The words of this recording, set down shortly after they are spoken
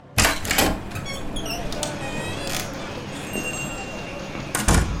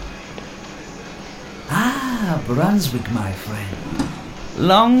Brunswick, my friend.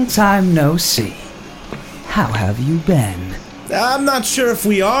 Long time no see. How have you been? I'm not sure if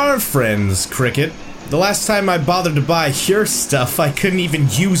we are friends, Cricket. The last time I bothered to buy your stuff, I couldn't even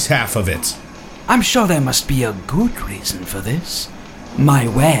use half of it. I'm sure there must be a good reason for this. My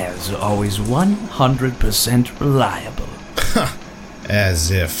wares are always 100% reliable.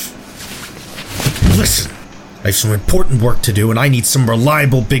 As if. Listen, I have some important work to do and I need some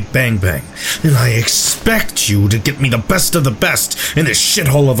reliable Big Bang Bang. And I expect you to get me the best of the best in this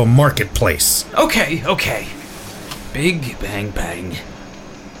shithole of a marketplace. Okay. Big Bang Bang.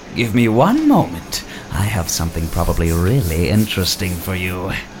 Give me one moment. I have something probably really interesting for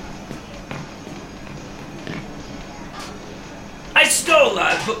you.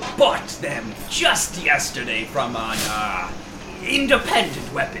 I bought them just yesterday from an,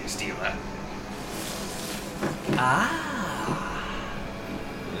 independent weapons dealer.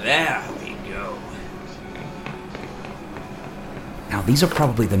 There we go. Now, these are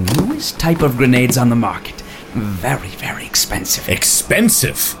probably the newest type of grenades on the market. Very, very expensive.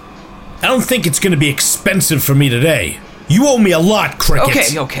 Expensive? I don't think it's gonna be expensive for me today. You owe me a lot,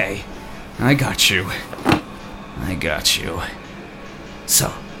 Cricket. Okay. I got you.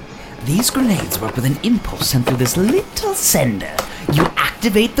 So, these grenades work with an impulse sent through this little sender. You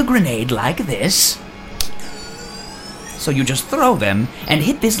activate the grenade like this. So you just throw them and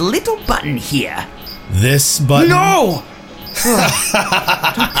hit this little button here. This button? No!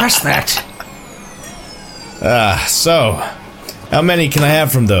 Don't press that. So, how many can I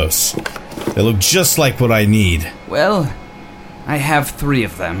have from those? They look just like what I need. Well, I have 3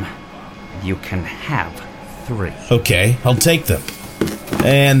 of them. You can have 3. Okay, I'll take them.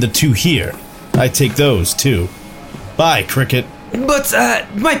 And the 2 here. I take those, too. Bye, Cricket. But,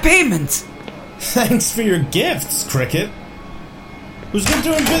 my payment! Thanks for your gifts, Cricket. Who's good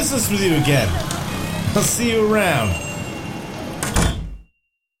doing business with you again? I'll see you around.